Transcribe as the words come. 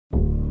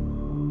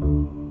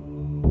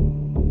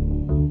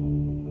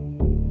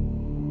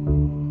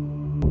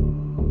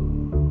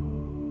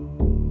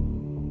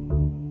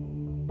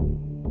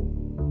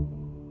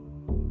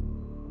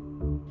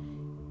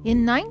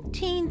In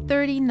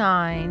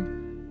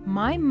 1939,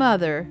 my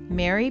mother,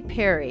 Mary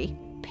Perry,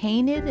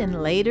 painted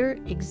and later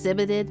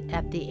exhibited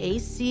at the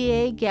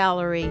ACA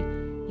Gallery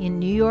in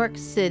New York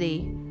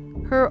City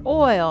her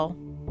oil,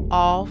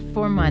 All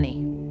for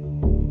Money.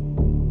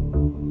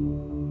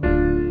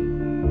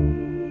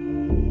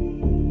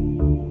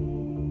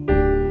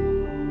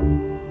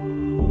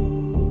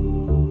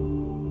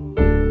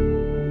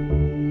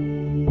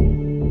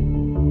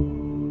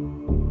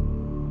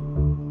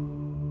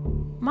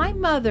 My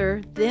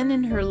mother, then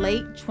in her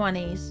late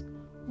 20s,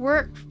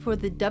 worked for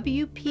the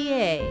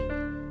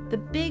WPA, the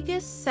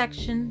biggest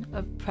section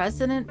of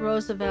President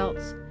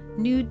Roosevelt's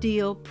New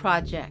Deal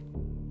project.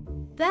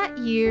 That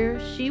year,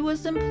 she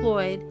was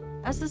employed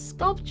as a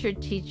sculpture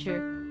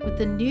teacher with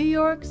the New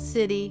York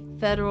City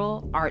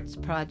Federal Arts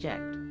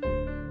Project.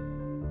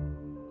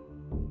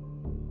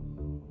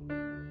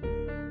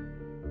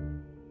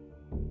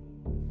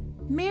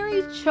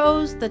 Mary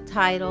chose the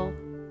title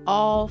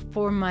All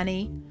for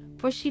Money,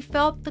 for she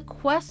felt the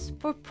quest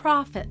for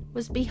profit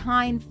was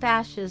behind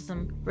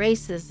fascism,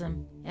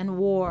 racism, and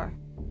war.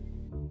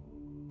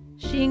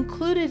 She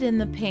included in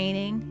the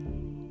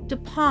painting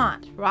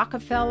DuPont,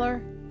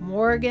 Rockefeller,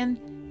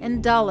 Morgan,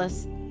 and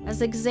Dulles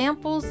as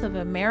examples of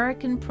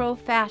American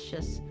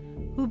pro-fascists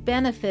who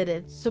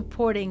benefited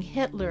supporting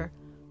Hitler,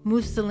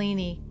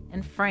 Mussolini,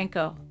 and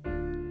Franco.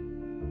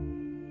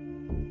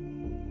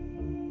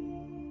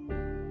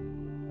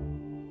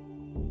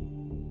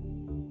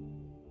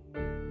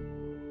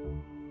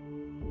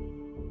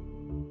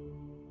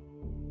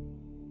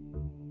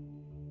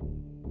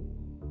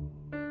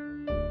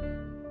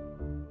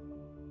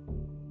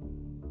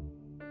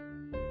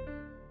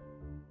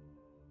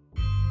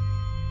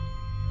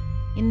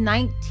 In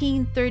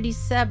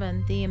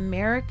 1937, the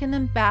American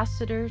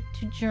ambassador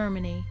to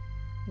Germany,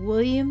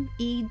 William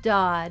E.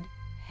 Dodd,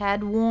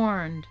 had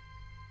warned,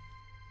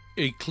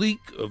 "A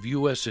clique of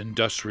U.S.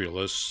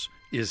 industrialists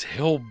is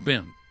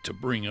hell-bent to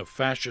bring a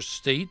fascist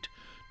state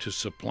to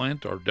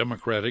supplant our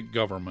democratic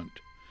government,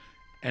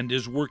 and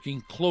is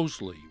working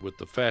closely with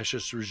the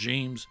fascist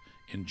regimes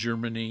in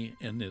Germany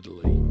and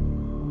Italy."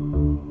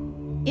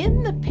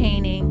 In the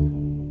painting,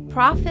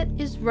 profit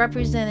is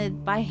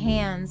represented by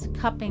hands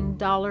cupping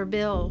dollar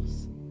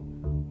bills.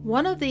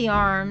 One of the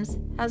arms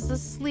has a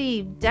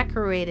sleeve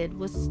decorated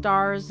with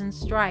stars and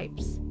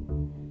stripes.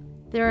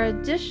 There are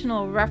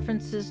additional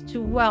references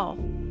to wealth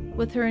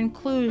with her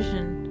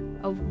inclusion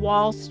of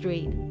Wall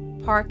Street,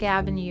 Park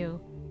Avenue,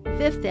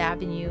 Fifth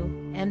Avenue,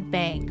 and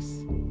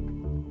banks.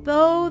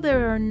 Though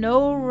there are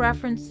no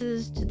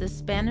references to the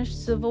Spanish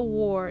Civil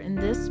War in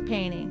this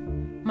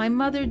painting, my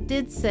mother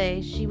did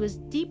say she was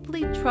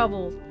deeply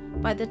troubled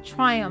by the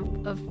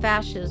triumph of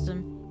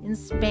fascism in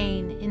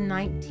Spain in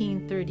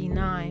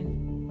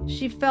 1939.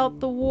 She felt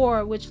the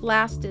war, which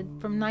lasted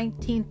from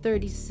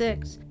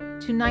 1936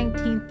 to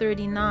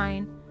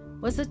 1939,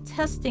 was a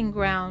testing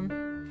ground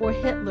for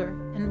Hitler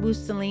and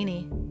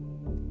Mussolini.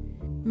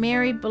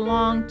 Mary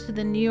belonged to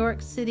the New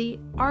York City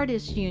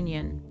Artists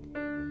Union,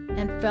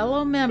 and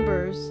fellow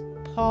members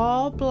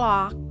Paul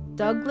Bloch,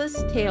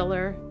 Douglas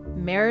Taylor,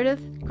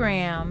 Meredith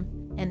Graham,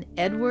 and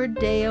Edward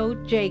Deo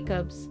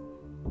Jacobs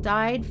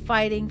died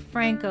fighting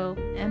Franco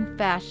and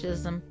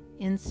fascism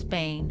in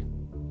Spain.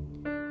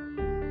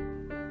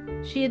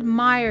 She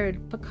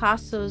admired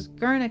Picasso's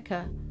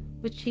Guernica,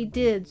 which he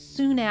did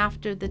soon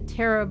after the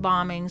terror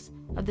bombings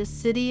of the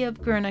city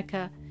of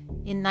Guernica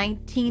in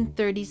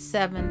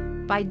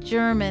 1937 by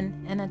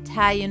German and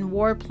Italian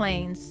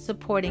warplanes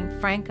supporting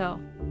Franco.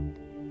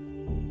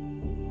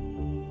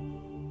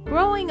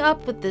 Growing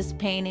up with this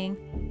painting,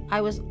 I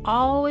was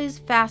always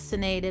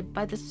fascinated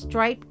by the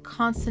striped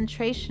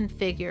concentration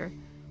figure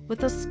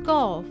with a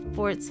skull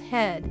for its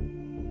head,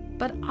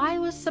 but I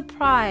was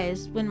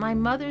surprised when my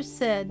mother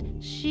said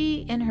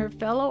she and her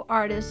fellow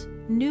artists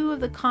knew of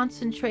the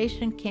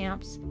concentration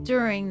camps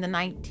during the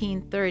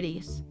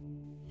 1930s.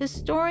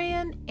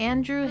 Historian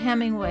Andrew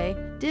Hemingway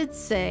did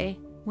say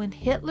when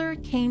Hitler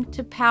came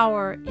to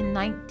power in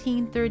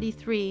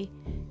 1933,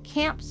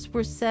 camps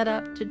were set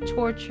up to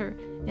torture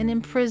and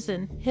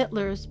imprison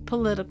Hitler's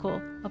political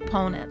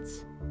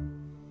opponents.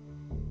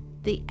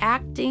 The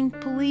acting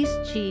police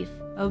chief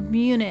of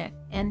Munich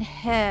and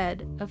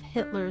head of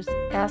Hitler's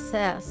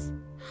SS,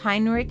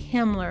 Heinrich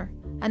Himmler,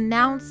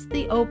 announced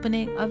the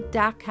opening of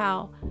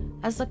Dachau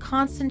as a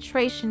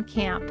concentration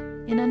camp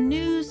in a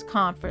news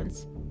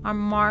conference on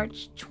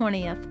March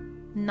 20th,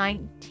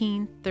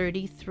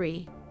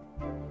 1933.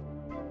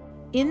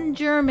 In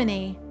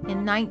Germany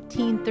in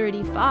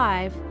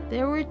 1935,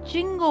 there were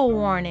jingle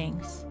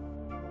warnings.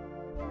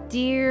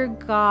 "Dear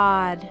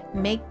God,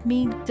 make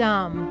me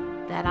dumb,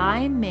 that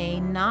I may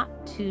not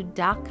to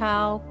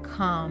Dachau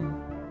come."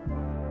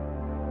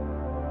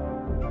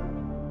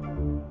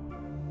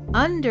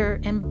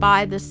 Under and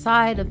by the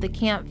side of the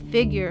camp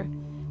figure,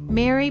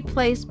 Mary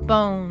placed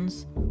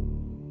bones.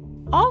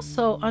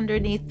 Also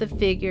underneath the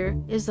figure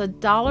is a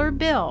dollar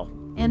bill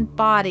and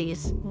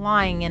bodies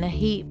lying in a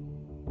heap.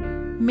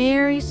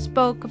 Mary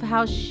spoke of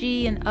how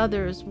she and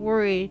others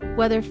worried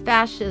whether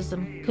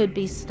fascism could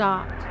be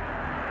stopped.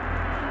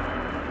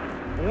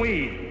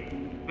 We,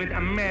 with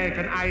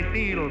American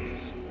ideals,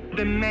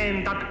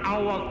 demand that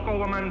our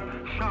government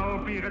shall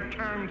be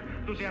returned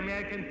to the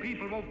American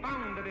people who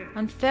founded it.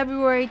 On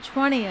February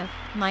 20th,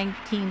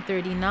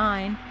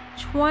 1939,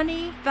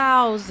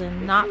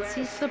 20,000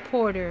 Nazi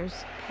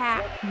supporters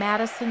packed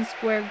Madison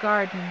Square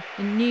Garden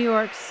in New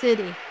York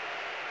City.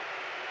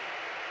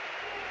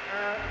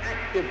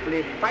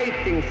 Actively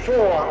fighting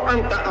for,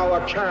 under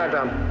our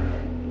charter,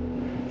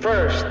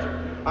 first,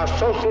 a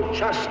social,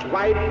 just,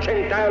 white,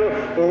 Gentile,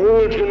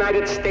 ruled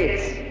United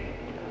States.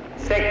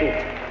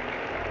 Second.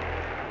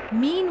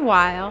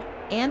 Meanwhile,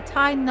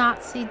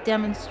 anti-Nazi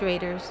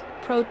demonstrators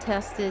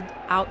protested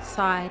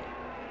outside.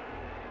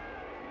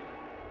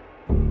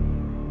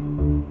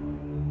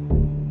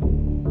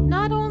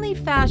 Not only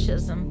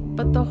fascism,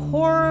 but the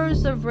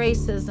horrors of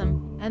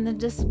racism and the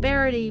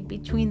disparity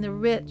between the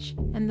rich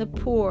and the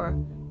poor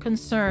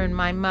concern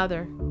my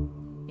mother.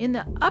 In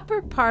the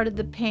upper part of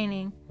the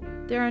painting,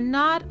 there are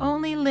not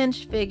only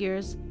lynch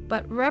figures,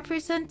 but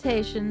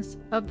representations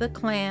of the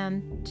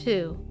Klan,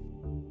 too.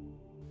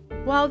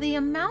 While the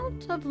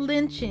amount of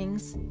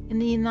lynchings in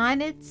the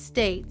United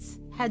States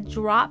had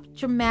dropped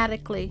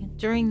dramatically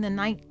during the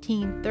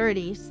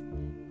 1930s,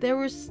 there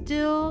were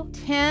still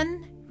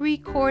 10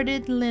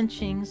 recorded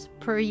lynchings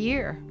per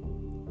year.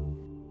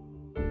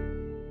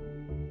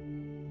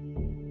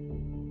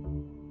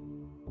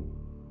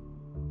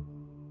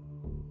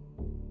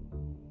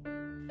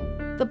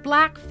 The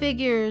black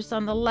figures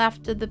on the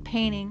left of the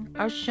painting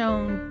are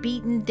shown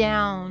beaten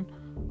down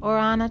or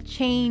on a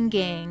chain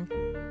gang,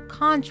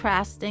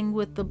 contrasting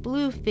with the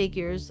blue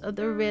figures of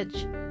the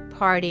rich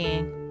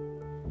partying.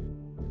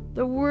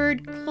 The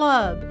word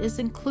club is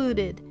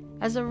included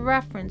as a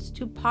reference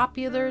to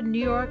popular New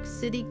York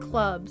City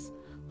clubs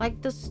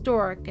like the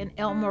Stork and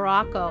El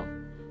Morocco,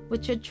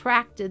 which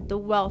attracted the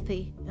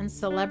wealthy and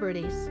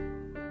celebrities.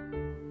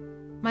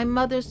 My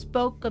mother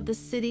spoke of the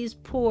city's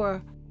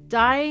poor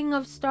dying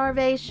of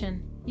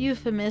starvation,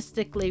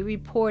 euphemistically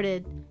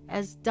reported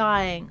as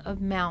dying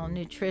of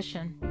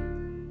malnutrition.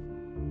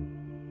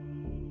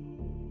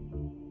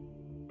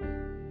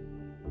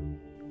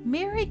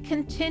 Mary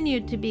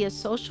continued to be a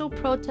social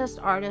protest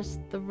artist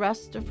the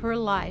rest of her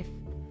life.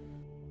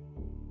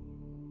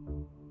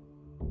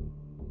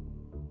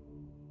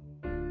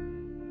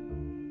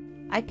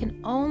 I can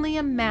only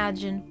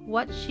imagine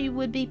what she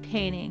would be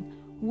painting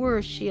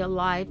were she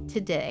alive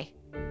today.